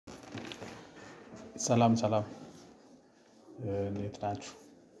ሰላም እንዴት ናችሁ?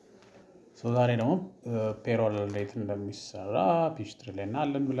 ዛሬ ደግሞ ፔሮል እንዴት እንደሚሰራ ፒችትሪ ላይ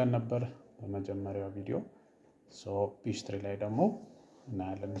እናያለን ብለን ነበር በመጀመሪያው ቪዲዮ። ፒችትሪ ላይ ደግሞ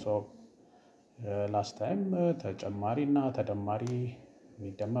እናያለን። ላስት ታይም ተጨማሪና ተደማሪ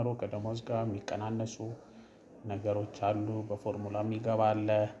የሚደመሩ ከደሞዝ ጋር የሚቀናነሱ ነገሮች አሉ። በፎርሙላ የሚገባ አለ።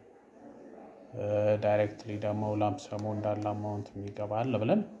 ዳይሬክትሊ ደግሞ ላምሰሙ እንዳለ አማውንት የሚገባ አለ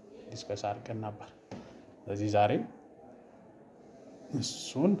ብለን ዲስከስ አድርገን ነበር። ስለዚህ ዛሬ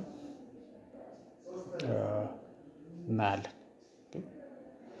እሱን እናያለን።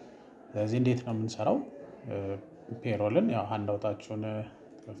 ስለዚህ እንዴት ነው የምንሰራው? ፔሮልን ያው ሃንዳውታችሁን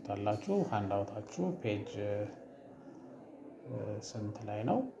ትከፍታላችሁ። ሃንዳውታችሁ ፔጅ ስንት ላይ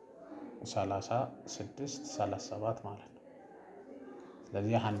ነው? 36 37 ማለት ነው።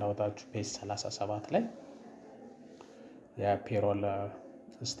 ስለዚህ ሃንዳውታችሁ ፔጅ 37 ላይ የፔሮል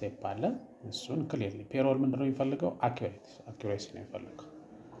ስቴፕ አለ። እሱን ክሊርሊ ፔሮል ምንድነው የሚፈልገው? አኩሬሲ ነው የሚፈልገው።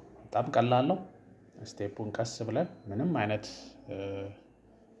 በጣም ቀላል ነው። ስቴፑን ቀስ ብለን ምንም አይነት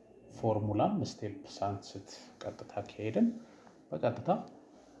ፎርሙላ ስቴፕ ሳንስት ቀጥታ ከሄድን በቀጥታ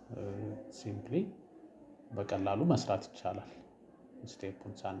ሲምፕሊ በቀላሉ መስራት ይቻላል።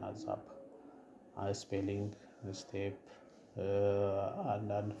 ስቴፑን ሳናዛባ ስፔሊንግ ስቴፕ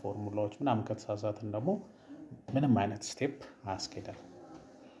አንዳንድ ፎርሙላዎች ምናምን ከተሳሳትን ደግሞ ምንም አይነት ስቴፕ አያስኬደን።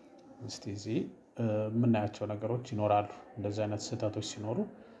 እስቲ እዚህ የምናያቸው ነገሮች ይኖራሉ። እንደዚህ አይነት ስህተቶች ሲኖሩ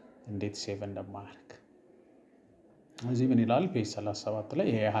እንዴት ሴቭ እንደማያደርግ እዚህ ምን ይላል? ፔጅ 37 ላይ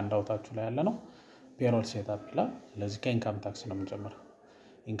ይሄ ሃንዳውታችሁ ላይ ያለ ነው። ፔሮል ሴትአፕ ይላል። ስለዚህ ከኢንካም ታክስ ነው የምንጀምረው።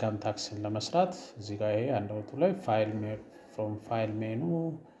 ኢንካም ታክስን ለመስራት እዚህ ጋር ይሄ ሃንዳውቱ ላይ ፋይል ሜኑ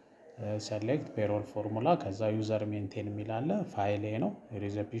ሴሌክት ፔሮል ፎርሙላ ከዛ ዩዘር ሜንቴን የሚል አለ። ፋይል ይሄ ነው።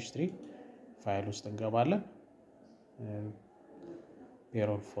 ሪዘ ፒችትሪ ፋይል ውስጥ እንገባለን።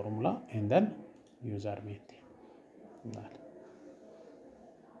 ፔሮል ፎርሙላ and then user maintain ይላል።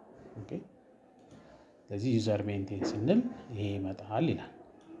 ኦኬ ስለዚህ ዩዘር ሜንቴን ስንል ይሄ ይመጣል ይላል።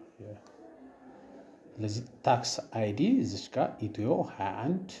 ስለዚህ ታክስ አይዲ እዚህ ጋር ኢትዮ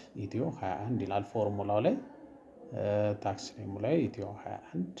 21 ይላል ፎርሙላው ላይ። ታክስ ኔሙ ላይ ኢትዮ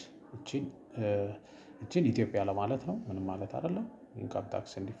 21 እቺን ኢትዮጵያ ለማለት ነው። ምንም ማለት አይደለም። ኢንካም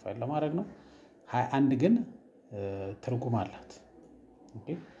ታክስ እንዲፋይል ለማድረግ ነው። 21 ግን ትርጉም አላት። ኦኬ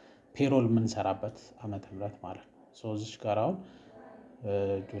ፔሮል የምንሰራበት ዓመተ ምህረት ማለት ነው። እዚህ ጋር አሁን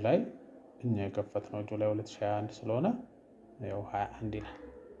ጁላይ እኛ የከፈትነው ጁላይ 2021 ስለሆነ ያው 21 ይላል።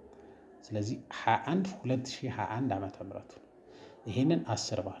 ስለዚህ 21 2021 ዓመተ ምህረቱ ይሄንን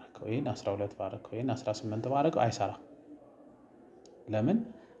 10 ባረከው፣ ይሄን 12 ባረከው፣ ይሄን 18 ባረከው አይሰራም። ለምን?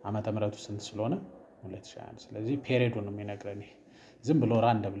 ዓመተ ምህረቱ ስንት ስለሆነ 2021። ስለዚህ ፔሪዮዱን ነው የሚነግረን። ይሄ ዝም ብሎ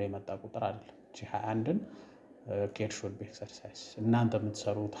ራንደም ላይ የመጣ ቁጥር አይደለም። እቺ 21ን ኬር ሹድ ቢ ኤክሰርሳይዝ እናንተ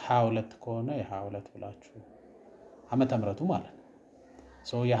የምትሰሩት 22 ከሆነ የ22 ብላችሁ ዓመተ ምህረቱ ማለት ነው።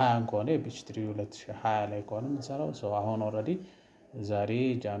 የ20 ከሆነ የፒችትሪ 2020 ላይ ከሆነ የምንሰራው አሁን ኦልሬዲ ዛሬ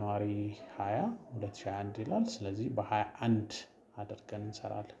ጃንዋሪ 20 2021 ይላል። ስለዚህ በ21 አድርገን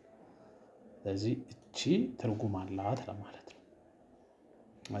እንሰራለን። ስለዚህ እቺ ትርጉም አላት ለማለት ነው።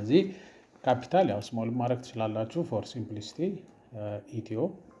 ስለዚህ ካፒታል ያው ስሞል ማድረግ ትችላላችሁ ፎር ሲምፕሊሲቲ ኢትዮ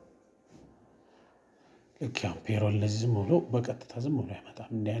ያው ፔሮል ለዚህ ዝም ብሎ በቀጥታ ዝም ብሎ አይመጣም።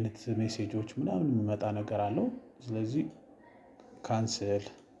 እንዲህ አይነት ሜሴጆች ምናምን የሚመጣ ነገር አለው። ስለዚህ ካንስል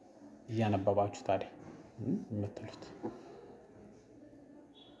እያነበባችሁ ታዲያ የምትሉት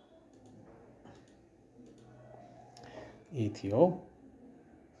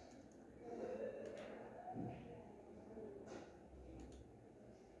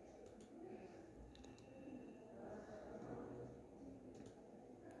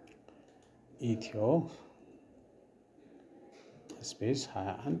ኢትዮ ስፔስ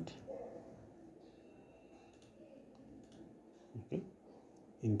 21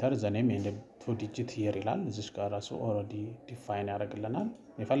 ኢንተር ዘ ኔም ኤንድ 2 ዲጂት ሂር ይላል። እዚህ ጋር ራሱ ኦልሬዲ ዲፋይን ያደርግልናል።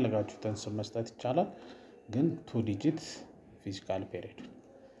 የፈለጋችሁትን ስም መስጠት ይቻላል፣ ግን 2 ዲጂት ፊዚካል ፔሪድ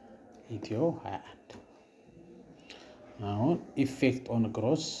ኢትዮ 21። አሁን ኢፌክት ኦን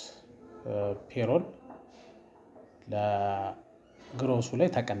ግሮስ ፔሮል ለግሮሱ ላይ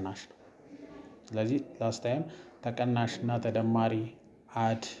ተቀናሽ ነው። ስለዚህ ላስት ታይም ተቀናሽና ተደማሪ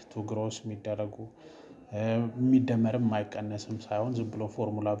አድ ቱ ግሮስ የሚደረጉ የሚደመርም የማይቀነስም ሳይሆን ዝም ብሎ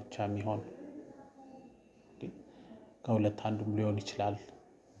ፎርሙላ ብቻ የሚሆን ከሁለት አንዱም ሊሆን ይችላል።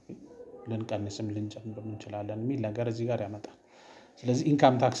 ልንቀንስም ልንጨምርም እንችላለን የሚል ነገር እዚህ ጋር ያመጣል። ስለዚህ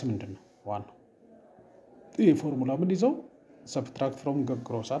ኢንካም ታክስ ምንድነው? ዋናው ይሄ ፎርሙላ ምን ይዘው ሰብትራክት ፍሮም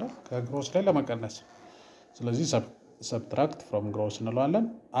ግሮስ አይደል? ከግሮስ ላይ ለመቀነስ። ስለዚህ ሰብትራክት ፍሮም ግሮስ እንለዋለን።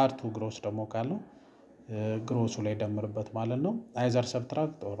 አድ ቱ ግሮስ ደግሞ ካለው ግሮሱ ላይ ደምርበት ማለት ነው። አይዘር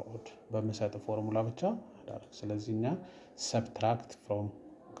ሰብትራክት ኦር ኦድ በምሰጥ ፎርሙላ ብቻ አዳርግ። ስለዚህ እኛ ሰብትራክት ፍሮም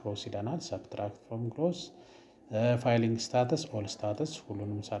ግሮስ ይለናል። ሰብትራክት ፍሮም ግሮስ ፋይሊንግ ስታተስ ኦል ስታተስ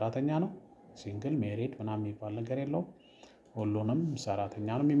ሁሉንም ሰራተኛ ነው። ሲንግል ሜሪድ ምናምን የሚባል ነገር የለውም። ሁሉንም ሰራተኛ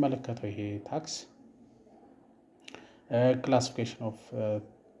ነው የሚመለከተው ይሄ ታክስ። ክላሲፊኬሽን ኦፍ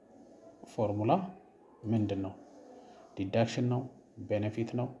ፎርሙላ ምንድን ነው? ዲዳክሽን ነው፣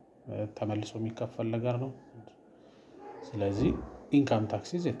 ቤኔፊት ነው፣ ተመልሶ የሚከፈል ነገር ነው። ስለዚህ ኢንካም ታክስ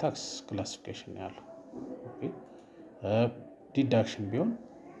ኢዝ የታክስ ክላሲፊኬሽን ያለው። ዲዳክሽን ቢሆን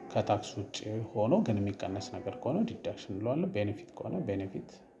ከታክስ ውጭ ሆኖ ግን የሚቀነስ ነገር ከሆነ ዲዳክሽን እንለዋለን። ቤኔፊት ከሆነ ቤኔፊት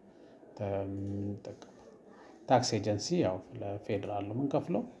ተጠቀም። ታክስ ኤጀንሲ ያው ለፌዴራል ነው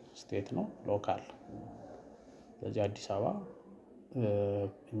የምንከፍለው፣ ስቴት ነው፣ ሎካል። ስለዚህ አዲስ አበባ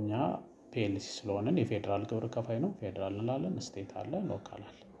እኛ ፒኤልሲ ስለሆነን የፌዴራል ግብር ከፋይ ነው፣ ፌዴራል እንላለን። ስቴት አለ፣ ሎካል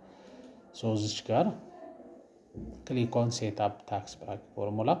አለ። እዚች ጋር ክሊክ ኦን ሴት አፕ ታክስ ብራኬት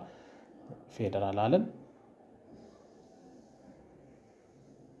ፎርሙላ ፌዴራል አለን።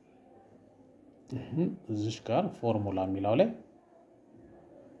 እዚች ጋር ፎርሙላ የሚለው ላይ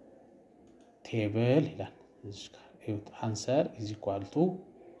ቴብል ይላል። እዚች ጋር አንሰር ኢዝ ኢኳል ቱ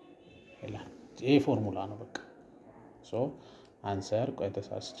ይላል። ይሄ ፎርሙላ ነው በቃ። አንሰር ቆይ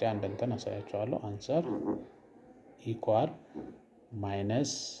ተሳስቼ አንድ እንትን አሳያችኋለሁ። አንሰር ኢኳል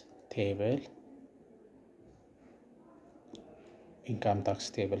ማይነስ ቴብል ኢንካም ታክስ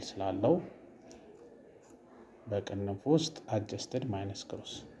ቴብል ስላለው በቅንፍ ውስጥ አጀስትድ ማይነስ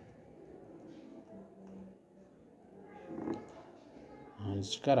ግሮስ። አሁን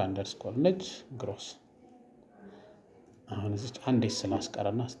እዚህ ጋር አንደርስኮር ነች ግሮስ። አሁን እዚህ አንዴ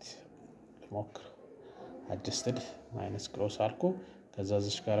ስላስቀረና እስቲ ልሞክር። አጀስትድ ማይነስ ግሮስ አልኩ። ከዛ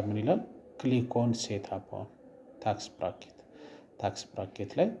እዚህ ጋር ምን ይላል? ክሊክ ኦን ሴት አፕ ኦን ታክስ ብራኬት። ታክስ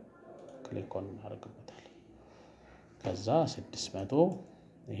ብራኬት ላይ ክሊክ ኦን እናደርግበታለን። ከዛ 600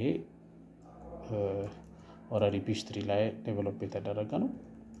 ይሄ ኦልሬዲ ፒስትሪ ላይ ዴቨሎፕ የተደረገ ነው።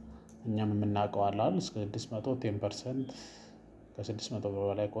 እኛም የምናውቀው አለ እስከ 600 10% ከ600 ብር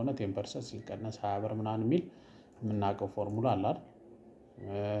በላይ ከሆነ 10% ሲቀነስ 20 ብር ምናምን የሚል የምናውቀው ፎርሙላ አለ አይደል?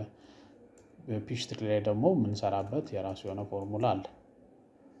 ፒስትሪ ላይ ደግሞ የምንሰራበት የራሱ የሆነ ፎርሙላ አለ።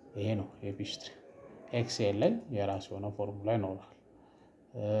 ይሄ ነው የፒስትሪ። ኤክሴል ላይ የራሱ የሆነ ፎርሙላ ይኖራል።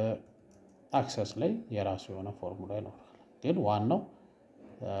 አክሰስ ላይ የራሱ የሆነ ፎርሙላ ይኖራል። ግን ዋናው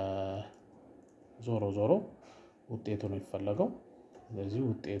ዞሮ ዞሮ ውጤቱ ነው የሚፈለገው። ስለዚህ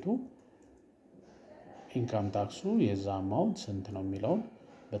ውጤቱ ኢንካም ታክሱ የዛ አማውንት ስንት ነው የሚለውን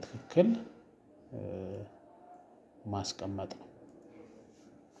በትክክል ማስቀመጥ ነው።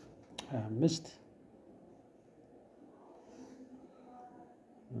 25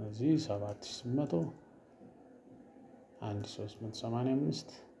 እዚህ 7800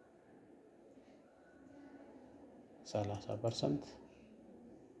 1385 30%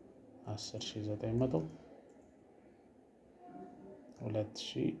 10900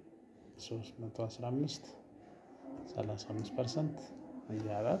 2315 35%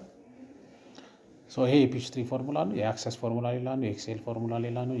 እያለ ይሄ የፒችትሪ ፎርሙላ ነው። የአክሰስ ፎርሙላ ሌላ ነው። የኤክሴል ፎርሙላ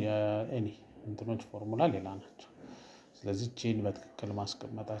ሌላ ነው። የኤኒ እንትኖች ፎርሙላ ሌላ ናቸው። ስለዚህ ቼን በትክክል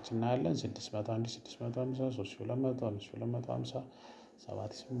ማስቀመጣችን እናያለን። 601 650 3200 5250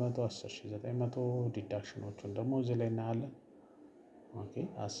 7800 10900 ዲዳክሽኖቹን ደግሞ እዚህ ላይ እናያለን። ኦኬ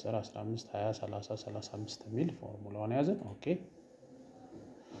 10 15 20 30 35 የሚል ፎርሙላውን ያዘን። ኦኬ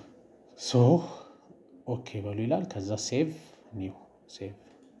በሉ ይላል። ከዛ ሴቭ ኒው ሴቭ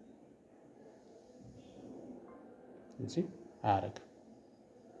እዚህ አያደርግም።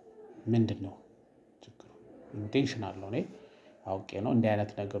 ምንድን ነው ችግሩ? ኢንቴንሽናል ነው። እኔ አውቄ ነው እንዲህ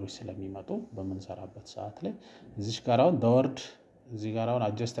አይነት ነገሮች ስለሚመጡ በምንሰራበት ሰዓት ላይ እዚህ ጋር አሁን ወርድ እዚህ ጋር አሁን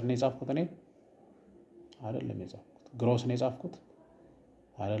አጀስተር ነው የጻፍኩት እኔ አይደለም የጻፍኩት፣ ግሮስ ነው የጻፍኩት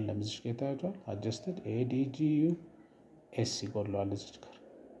አይደለም። እዚህ ጋር ታያችኋል። አጀስተድ ኤዲጂዩ ኤስ ይጎድለዋል። እዚህ ጋር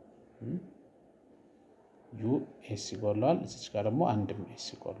ዩ ኤስ ይጎድለዋል። እዚህ ጋር ደግሞ አንድም ኤስ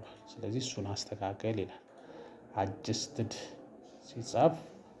ይጎድለዋል። ስለዚህ እሱን አስተካከል ይላል። አጀስትድ ሲጻፍ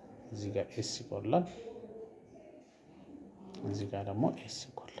እዚህ ጋር ኤስ ይጎድላል፣ እዚህ ጋር ደግሞ ኤስ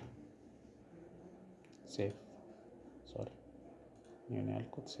ይጎድላል። ሴቭ ሶሪ ይሄን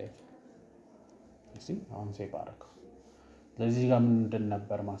ያልኩት ሴቭ። እዚህ አሁን ሴቭ አደረገው። ስለዚህ ጋር ምንድን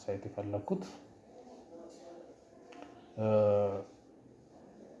ነበር ማሳየት የፈለኩት?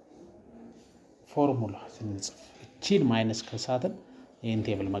 ፎርሙላ ስንጽፍ እቺን ማይነስ ከሳትን ይሄን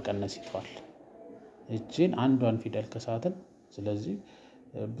ቴብል መቀነስ ይተዋል። እቺን አንዷን ፊደል ከሳትን ስለዚህ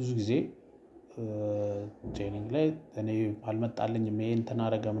ብዙ ጊዜ ትሬኒንግ ላይ እኔ አልመጣልኝም ይሄ እንትን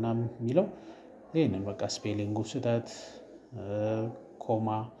አደረገ ምናምን የሚለው ይሄንን በቃ ስፔሊንጉ ስህተት፣ ኮማ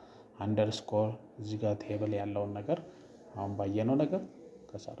አንደርስኮር እዚህ ጋር ቴብል ያለውን ነገር አሁን ባየነው ነገር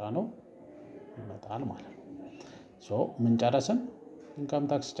ከሰራ ነው ይመጣል ማለት ነው። ሶ ምን ጨረስን? ኢንካም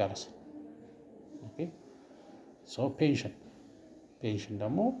ታክስ ጨረስን። ኦኬ ሶ ፔንሽን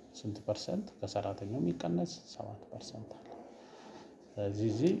ደግሞ ስንት ፐርሰንት ከሰራተኛው የሚቀነስ 7% አለ። ስለዚህ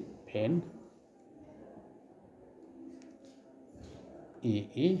እዚህ ፔን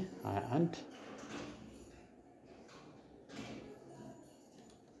ኢኢ 21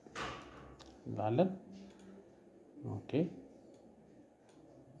 እንላለን። ኦኬ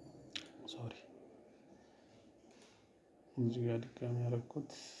ሶሪ እዚህ ጋር ድጋሚ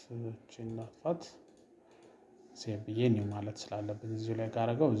ያደረኩት እቺን ላጥፋት። ሴቭ ብዬ ኒው ማለት ስላለብኝ እዚሁ ላይ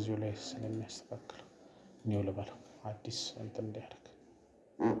ካረገው እዚሁ ላይ ስለሚያስተካክል ኒው ልበለው አዲስ እንትን እንዲያደርግ።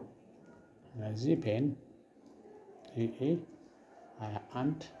 ስለዚህ ፔን ኢኢ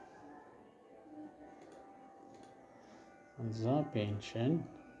 21 እዛ ፔንሽን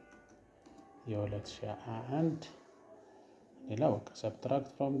የ2021 ሌላ በቃ ሰብትራክት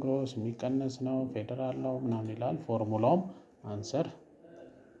ፍሮም ግሮስ የሚቀነስ ነው ፌደራል ነው ምናምን ይላል። ፎርሙላውም አንሰር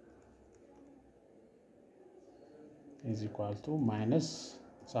is equal to minus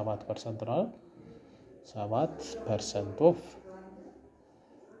 7% ነው። 7% of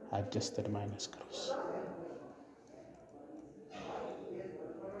adjusted minus gross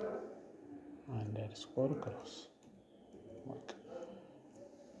underscore gross።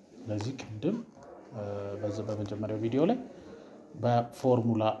 ለዚህ ቅድም በዚህ በመጀመሪያው ቪዲዮ ላይ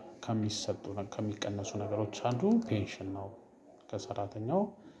በፎርሙላ ከሚቀነሱ ነገሮች አንዱ ፔንሽን ነው። ከሰራተኛው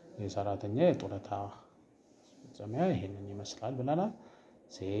የሰራተኛ የጡረታ ማስፈጸሚያ ይሄንን ይመስላል ብለናል።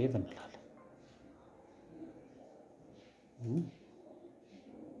 ሴቭ እንላለን።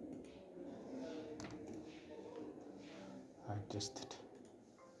 አጀስትድ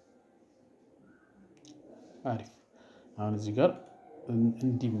አሪፍ። አሁን እዚህ ጋር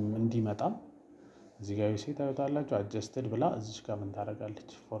እንዲመጣ እዚህ ጋር ዩሴ ታዩታላችሁ። አጀስትድ ብላ እዚህ ጋር ምን ታደርጋለች?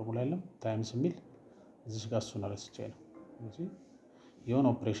 ፎርሙላ የለም ታይምስ የሚል እዚህ ጋር እሱን ረስቼ ነው እንጂ የሆነ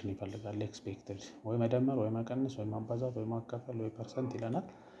ኦፕሬሽን ይፈልጋል። ኤክስፔክትድ ወይ መደመር ወይ መቀነስ ወይ ማባዛት ወይ ማካፈል ወይ ፐርሰንት ይለናል።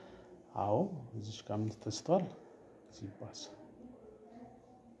 አዎ እዚህ ጋር ምን ተስተዋል? ሲባስ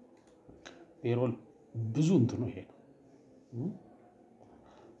ፔሮል ብዙ እንትኑ ይሄ ነው።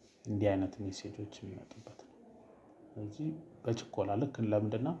 እንዲህ አይነት ሜሴጆች የሚመጡበት ነው። ስለዚህ በችኮላ ልክ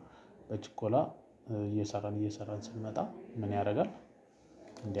ለምንድና በችኮላ እየሰራን ስንመጣ ምን ያደርጋል?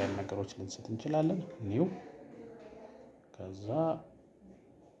 እንዲህ አይነት ነገሮች ልንስት እንችላለን። ኒው ከዛ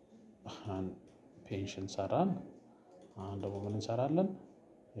ፔንሽን ሰራን። አሁን ደግሞ ምን እንሰራለን?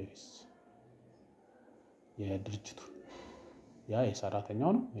 የድርጅቱ ያ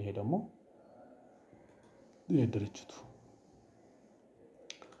የሰራተኛው ነው። ይሄ ደግሞ የድርጅቱ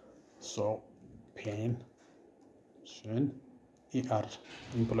ሶ ፔንሽን ኢአር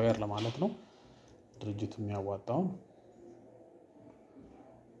ኢምፕሎየር ለማለት ነው። ድርጅቱ የሚያዋጣውን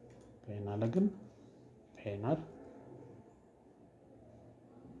ፔን አለ ግን ፔናል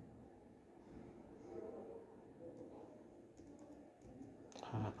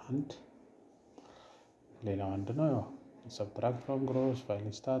አንድ ሌላው አንድ ነው። ያው ሰብትራክት ፍሮም ግሮስ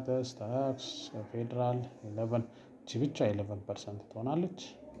ፋይሊንግ ስታተስ ታክስ ፌደራል 11 እቺ ብቻ 11% ትሆናለች።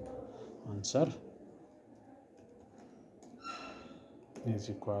 አንሰር is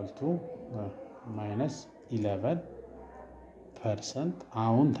equal to minus 11%።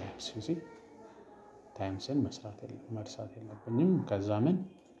 አሁን ታይምስን መርሳት የለብኝም። ከዛ ምን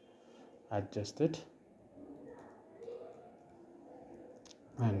adjusted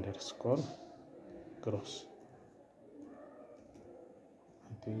underscore gross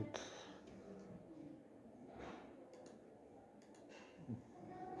I think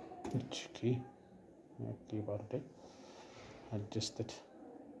keyboard adjusted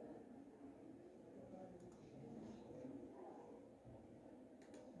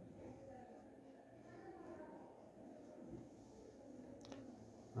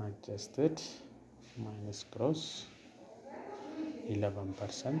minus gross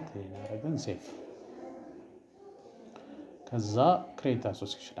 11% ይናረጋን ሴፍ። ከዛ ክሬዲት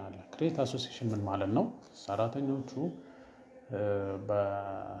አሶሲዬሽን አለ። ክሬዲት አሶሲዬሽን ምን ማለት ነው? ሰራተኞቹ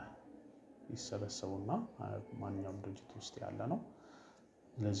ይሰበሰቡና ማንኛውም ድርጅት ውስጥ ያለ ነው።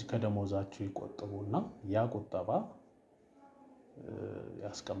 ስለዚህ ከደሞዛቸው ይቆጥቡና ያ ቁጠባ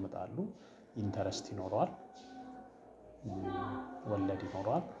ያስቀምጣሉ። ኢንተረስት ይኖረዋል፣ ወለድ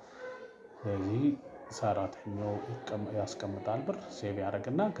ይኖረዋል። ስለዚህ ሰራተኛው ያስቀምጣል ብር ሴቭ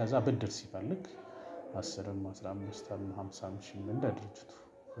ያደርግና ከዛ ብድር ሲፈልግ 10 15 50 ሺህ እንደ ድርጅቱ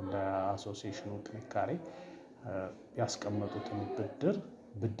እንደ አሶሲዬሽኑ ጥንካሬ ያስቀመጡትን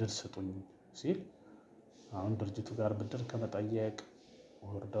ብድር ስጡኝ ሲል አሁን ድርጅቱ ጋር ብድር ከመጠየቅ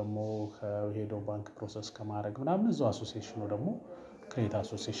ወር ደግሞ ከሄዶ ባንክ ፕሮሰስ ከማድረግ ምናምን እዛው አሶሲዬሽኑ ደግሞ ክሬት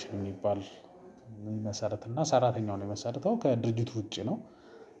አሶሲዬሽን የሚባል መሰረትና ሰራተኛው ነው የመሰረተው ከድርጅቱ ውጭ ነው።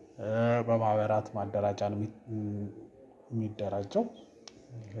 በማህበራት ማደራጃ ነው የሚደራጀው።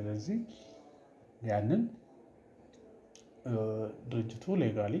 ስለዚህ ያንን ድርጅቱ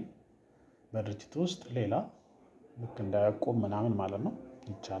ሌጋሊ በድርጅቱ ውስጥ ሌላ ልክ እንደ እቁብ ምናምን ማለት ነው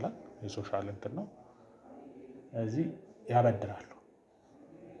ይቻላል። የሶሻል እንትን ነው። እዚህ ያበድራሉ፣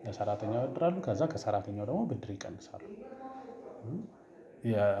 ለሰራተኛው ያበድራሉ። ከዛ ከሰራተኛው ደግሞ ብድር ይቀንሳሉ።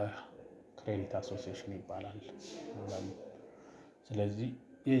 የክሬዲት አሶሲዬሽን ይባላል። ስለዚህ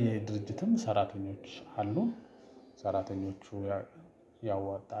ይህ ድርጅትም ሰራተኞች አሉ፣ ሰራተኞቹ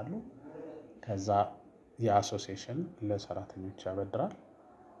ያዋጣሉ። ከዛ የአሶሲዬሽን ለሰራተኞች ያበድራል።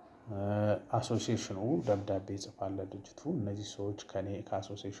 አሶሲዬሽኑ ደብዳቤ ይጽፋል ለድርጅቱ እነዚህ ሰዎች ከኔ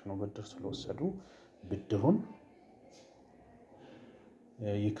ከአሶሲዬሽኑ ብድር ስለወሰዱ ብድሩን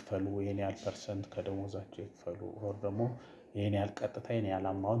ይክፈሉ፣ ይሄን ያህል ፐርሰንት ከደሞዛቸው ይክፈሉ፣ ወር ደግሞ ይሄን ያህል ቀጥታ ይሄን ያህል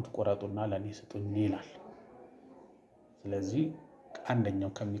አማውንት ቁረጡና ለኔ ስጡኝ ይላል። ስለዚህ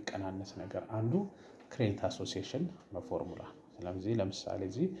አንደኛው ከሚቀናነስ ነገር አንዱ ክሬዲት አሶሲዬሽን በፎርሙላ። ስለዚህ ለምሳሌ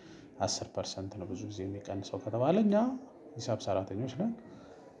እዚህ 10% ነው ብዙ ጊዜ የሚቀንሰው ከተባለ እኛ ሂሳብ ሰራተኞች ነን።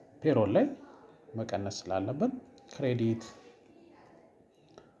 ፔሮል ላይ መቀነስ ስላለብን ክሬዲት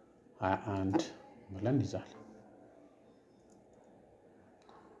 21 ብለን ይዛል።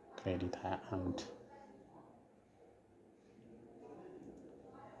 ክሬዲት 21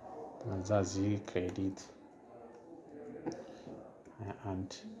 እዚህ ክሬዲት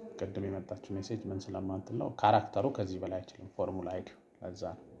 21 ቅድም የመጣችው ሜሴጅ ምን ስለማንትን ነው ካራክተሩ ከዚህ በላይ አይችልም ፎርሙላ አይዲው ለዛ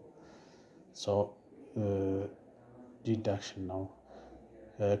ነው። ዲዳክሽን ነው።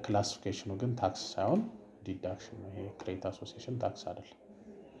 ክላሲፊኬሽኑ ግን ታክስ ሳይሆን ዲዳክሽን ነው። ይሄ ክሬዲት አሶሲዬሽን ታክስ አይደለም።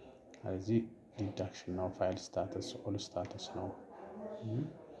 ስለዚህ ዲዳክሽን ነው። ፋይል ስታተስ ኦል ስታተስ ነው።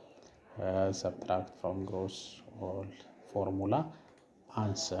 ሰብትራክት ፍሮም ግሮስ ኦል ፎርሙላ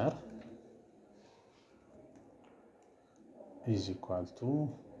አንሰር ኢዝ ኢኳል ቱ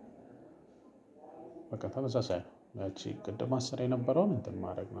በቃ ተመሳሳይ ነው። ያቺ ቅድም 10 የነበረውን እንትን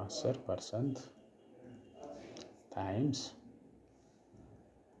ማድረግ ነው 10% ታይምስ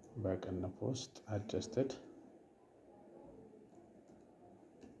በቅንፍ ውስጥ አጀስትድ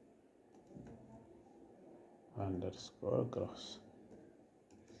አንደርስኮር ግሮስ።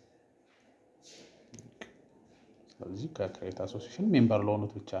 ስለዚህ ከክሬዲት አሶሲዬሽን ሜምበር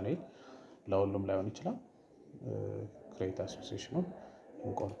ለሆኑት ብቻ ነው፣ ለሁሉም ላይሆን ይችላል። ክሬዲት አሶሲዬሽኑን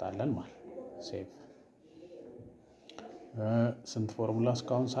እንቆርጣለን ማለት ሴቭ። ስንት ፎርሙላ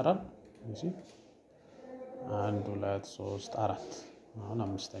እስካሁን ሰራን? እዚህ 1 2 3 4 አሁን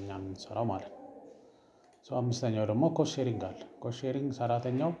አምስተኛ የምንሰራው ማለት ነው። አምስተኛው ደግሞ ኮስት ሼሪንግ አለ። ኮስት ሼሪንግ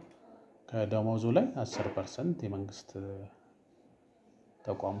ሰራተኛው ከደሞዙ ላይ 10% የመንግስት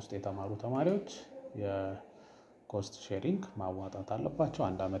ተቋም ውስጥ የተማሩ ተማሪዎች የኮስት ሼሪንግ ማዋጣት አለባቸው።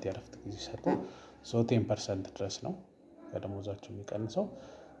 1 አመት የረፍት ጊዜ ሰጥተው 10% ድረስ ነው ከደሞዛቸው የሚቀንሰው።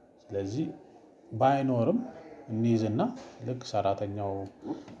 ስለዚህ ባይኖርም እንይዝና ልክ ሰራተኛው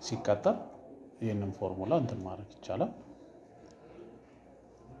ሲቀጠር ይህንን ፎርሙላ እንትን ማድረግ ይቻላል።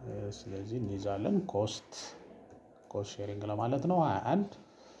 ስለዚህ እንይዛለን ኮስት ሼሪንግ ለማለት ነው 21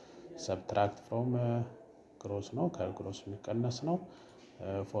 ሰብትራክት ፍሮም ግሮስ ነው፣ ከግሮስ የሚቀነስ ነው።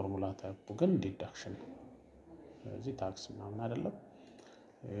 ፎርሙላ ታይፑ ግን ዲዳክሽን ነው። ስለዚህ ታክስ ምናምን አይደለም።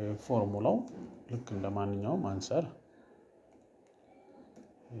 ፎርሙላው ልክ እንደማንኛውም አንሰር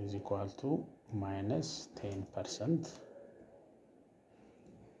is equal to minus 10%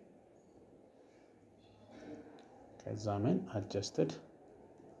 ከዛ ምን adjusted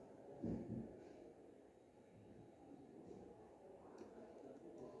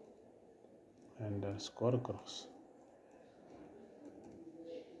underscore gross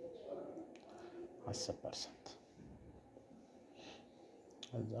 10%።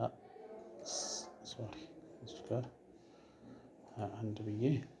 ከዛ ሶሪ እዚህ ጋር አንድ ብዬ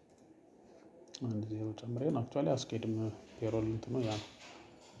 10 ጨምሬ ነው አክቹአሊ አስኬድም ፔሮል እንትኑ ያ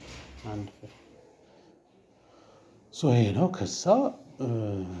አንድ ይሄ ነው። ከዛ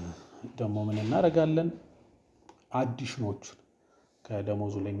ደግሞ ምን እናደርጋለን? አዲሽኖቹን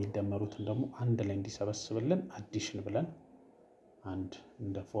ከደሞዙ ላይ የሚደመሩትን ደግሞ አንድ ላይ እንዲሰበስብልን አዲሽን ብለን አንድ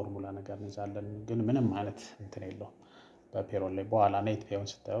እንደ ፎርሙላ ነገር እንይዛለን። ግን ምንም አይነት እንትን የለውም በፔሮል ላይ። በኋላ ኔት ፔውን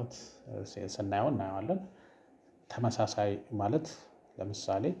ስታዩት ስናየው እናየዋለን። ተመሳሳይ ማለት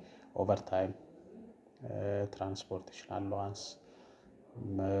ለምሳሌ ኦቨርታይም፣ ትራንስፖርቴሽን አላዋንስ፣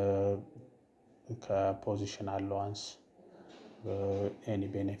 ከፖዚሽን አላዋንስ፣ ኤኒ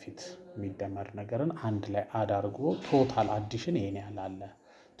ቤኔፊት የሚደመር ነገርን አንድ ላይ አዳርጎ ቶታል አዲሽን ይሄን ያህል አለ፣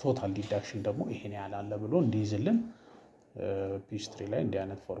 ቶታል ዲዳክሽን ደግሞ ይሄን ያህል አለ ብሎ እንዲይዝልን ፒች3 ላይ እንዲህ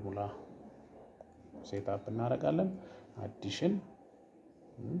አይነት ፎርሙላ ሴትአፕ እናደርጋለን። አዲሽን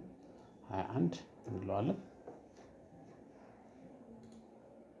 21 እንለዋለን።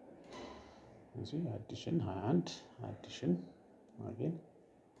 እዚህ አዲሽን 21 አዲሽን አገን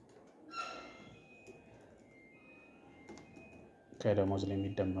ከደሞዝ ላይ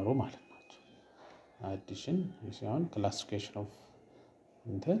የሚደመሩ ማለት ናቸው። አዲሽን ሲሆን ክላሲፊኬሽን ኦፍ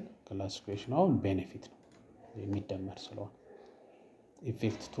ክላሲፊኬሽን ኦን ቤኔፊት ነው የሚደመር ስለሆነ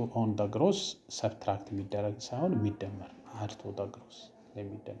ኢፌክት ቱ ኦን ዘ ግሮስ ሰብትራክት የሚደረግ ሳይሆን የሚደመር አድ ቱ ዘ ግሮስ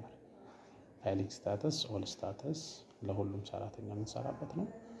የሚደመር ፋይሊንግ ስታተስ ኦል ስታተስ ለሁሉም ሰራተኛ የምንሰራበት ነው።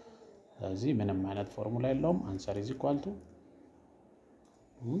 ስለዚህ ምንም አይነት ፎርሙላ የለውም። አንሰር ኢዝ ኢኳል ቱ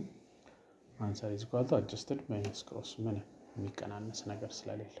አድጀስትድ ማይነስ ግሮስ ምንም የሚቀናነስ ነገር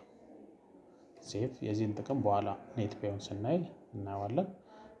ስለሌለው ሴፍ የዚህን ጥቅም በኋላ ኔት ፔውን ስናይ እናዋለን።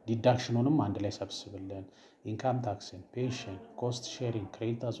 ዲዳክሽኑንም አንድ ላይ ሰብስብልን ኢንካም ታክስን፣ ፔንሽን፣ ኮስት ሼሪንግ፣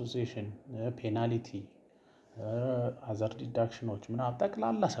 ክሬዲት አሶሲዬሽን፣ ፔናልቲ፣ አዘር ዲዳክሽኖች ምናምን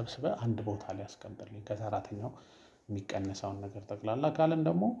ጠቅላላ ሰብስበ አንድ ቦታ ላይ ያስቀምጥልኝ ከሰራተኛው የሚቀነሰውን ነገር ጠቅላላ ካለን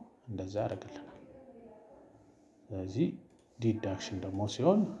ደግሞ እንደዛ ያደርግልናል። ስለዚህ ዲዳክሽን ደግሞ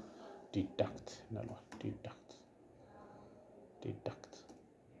ሲሆን ዲዳክት እንለዋለን። ዲዳክት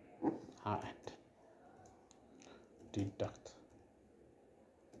 21 ዲዳክት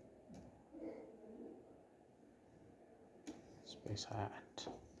ስፔስ 21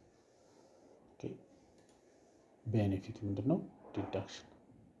 ኦኬ። ቤኔፊቱ ምንድነው? ዲዳክሽን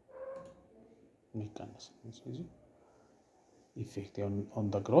የሚቀነስ። ስለዚህ ኢፌክት ኦን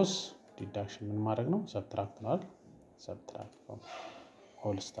ዘ ግሮስ ዲዳክሽን ምን ማድረግ ነው? ሰብትራክት ነው። ሰብትራክት ፍሮም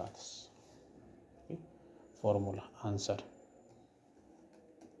ኦል ስታተስ ፎርሙላ አንሰር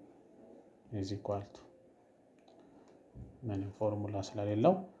is equal to ምንም ፎርሙላ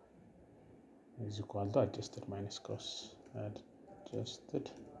ስለሌለው is equal to adjusted minus gross adjusted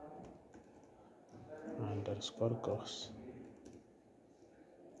underscore gross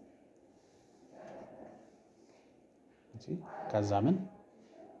እዚህ ከዛ ምን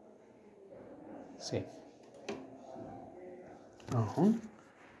ሴፍ አሁን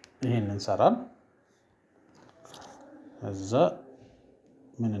ይሄንን እንሰራለን። እዛ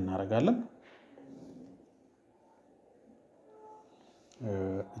ምን እናደርጋለን?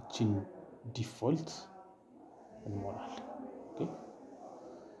 እቺን ዲፎልት እንሞላለን። ኦኬ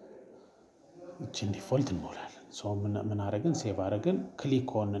እቺን ዲፎልት እንሞላለን። ሶ ምን አደረግን? ሴቭ አደረግን። ክሊክ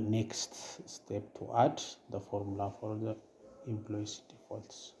ኦን ኔክስት ስቴፕ ቱ አድ ዘ ፎርሙላ ፎር ዘ ኤምፕሎይስ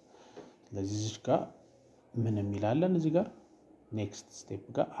ዲፎልትስ። ስለዚህ እዚህ ጋር ምን የሚላለን? እዚህ ጋር ኔክስት ስቴፕ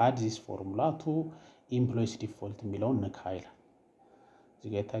ጋር አድ ዚስ ፎርሙላ ቱ ኤምፕሎይስ ዲፎልት የሚለውን ነካ ይላል። እዚህ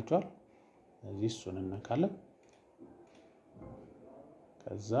ጋር ይታያችኋል። ስለዚህ እሱን እንነካለን።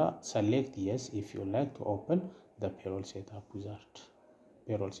 ከዛ select yes if you like to open the payroll setup wizard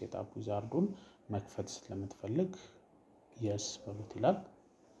payroll setup wizardን መክፈት ስለምትፈልግ yes በሉት ይላል።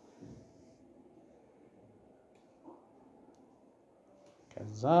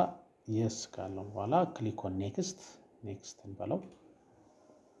 ከዛ yes ካለው በኋላ click on next እንበለው።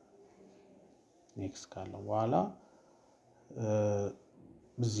 next ካለው በኋላ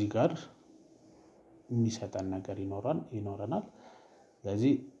እዚህ ጋር የሚሰጠን ነገር ይኖረናል።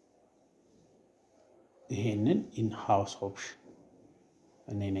 ስለዚህ ይሄንን ኢንሃውስ ኦፕሽን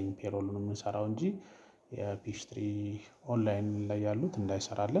እኔ ነኝ ፔሮሉን የምንሰራው እንጂ የፒች3 ኦንላይን ላይ ያሉት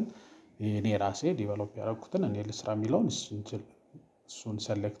እንዳይሰራልን እኔ ራሴ ዲቨሎፕ ያደረኩትን እኔ ልስራ የሚለውን እሱን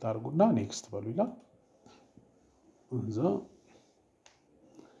ሴሌክት አድርጉና ኔክስት በሉ ይላል። እዛ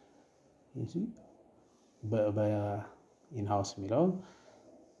እዚህ በኢንሃውስ የሚለውን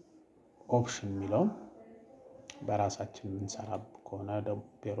ኦፕሽን የሚለውን በራሳችን የምንሰራ ከሆነ ደግሞ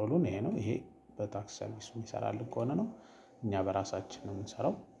ፔሮሉን ይሄ ነው። ይሄ በታክስ ሰርቪስ የሚሰራልን ከሆነ ነው። እኛ በራሳችን ነው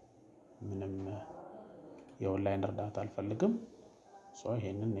የምንሰራው። ምንም የኦንላይን እርዳታ አልፈልግም። ሶ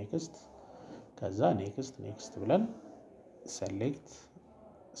ይሄንን ኔክስት ከዛ ኔክስት ብለን ሴሌክት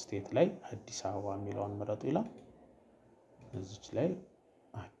ስቴት ላይ አዲስ አበባ የሚለውን መረጡ ይላል። እዚች ላይ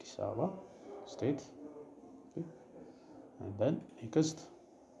አዲስ አበባ ስቴት and then ኔክስት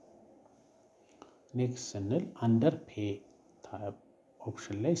ስንል አንደር ፔ ታብ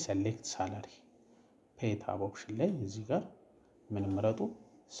ኦፕሽን ላይ ሴሌክት ሳላሪ ፔ ታብ ኦፕሽን ላይ እዚህ ጋር ምን መረጡ?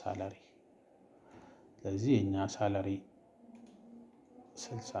 ሳላሪ። ስለዚህ የኛ ሳላሪ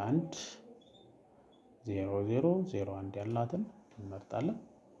 610001 ያላትን እንመርጣለን።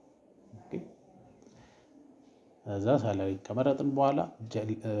 ኦኬ እዛ ሳላሪ ከመረጥን በኋላ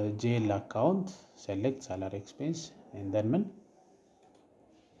ጄል አካውንት ሴሌክት ሳላሪ ኤክስፔንስ and then ምን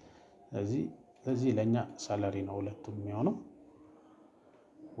ስለዚህ ለኛ ሳላሪ ነው ሁለቱም የሚሆነው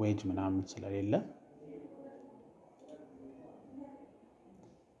ዌጅ ምናምን ስለሌለ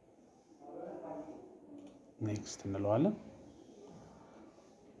ኔክስት እንለዋለን።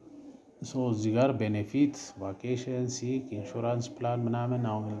 ሶ እዚህ ጋር ቤኔፊት፣ ቫኬሽን፣ ሲክ፣ ኢንሹራንስ ፕላን ምናምን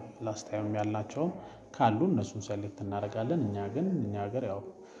አሁን ላስት ታይም ያልናቸው ካሉ እነሱን ሰሌክት እናደርጋለን። እኛ ሀገር ያው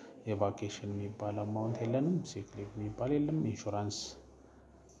የቫኬሽን የሚባል አማውንት የለንም፣ ሲክ ሊቭ የሚባል የለም። ኢንሹራንስ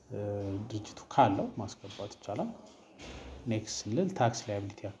ድርጅቱ ካለው ማስገባት ይቻላል። ኔክስት ስንል ታክስ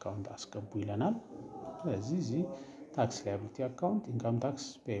ላያቢሊቲ አካውንት አስገቡ ይለናል። ስለዚህ እዚህ ታክስ ላያቢሊቲ አካውንት ኢንካም ታክስ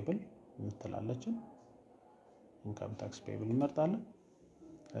ፔብል የምትላለችን ኢንካም ታክስ ፔብል እንመርጣለን።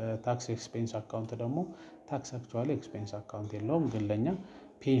 ታክስ ኤክስፔንስ አካውንት ደግሞ ታክስ አክቹዋሊ ኤክስፔንስ አካውንት የለውም፣ ግን ለኛ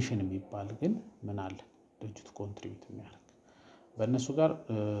ፔንሽን የሚባል ግን ምን አለ ድርጅቱ ኮንትሪቢዩት የሚያደርግ በእነሱ ጋር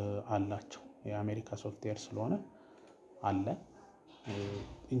አላቸው። የአሜሪካ ሶፍትዌር ስለሆነ አለ።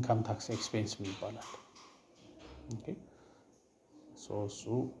 ኢንካም ታክስ ኤክስፔንስ ይባላል። ኦኬ ሶ እሱ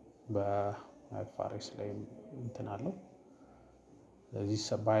በአይፋሬስ ላይ እንትን አለው። ስለዚህ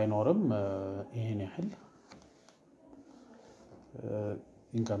ባይኖርም ይሄን ያህል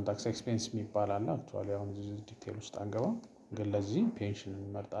ኢንካም ታክስ ኤክስፔንስ የሚባል አለ። አክቹዋሊ አሁን እዚህ ዲቴል ውስጥ አንገባም፣ ግን ለዚህ ፔንሽን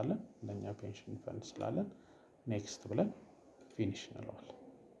እንመርጣለን። ለኛ ፔንሽን ፈንድ ስላለን ኔክስት ብለን ፊኒሽ እንለዋለን።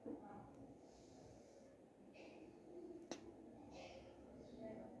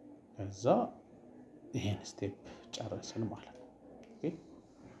 ከዛ ይሄን ስቴፕ ጨረስን ማለት ነው። ኦኬ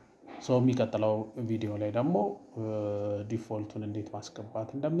ሶ የሚቀጥለው ቪዲዮ ላይ ደግሞ ዲፎልቱን እንዴት ማስገባት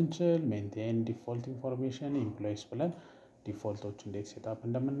እንደምንችል፣ ሜንቴን ዲፎልት ኢንፎርሜሽን ኢምፕሎይስ ብለን ዲፎልቶች እንዴት ሴታፕ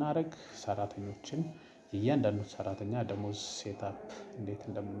እንደምናደርግ፣ ሰራተኞችን እያንዳንዱ ሰራተኛ ደሞዝ ሴታፕ እንዴት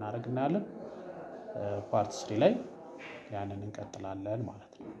እንደምናደርግ እናያለን። ፓርት 3 ላይ ያንን እንቀጥላለን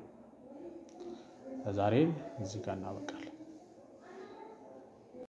ማለት ነው። ለዛሬ እዚህ ጋር እናበቃለን።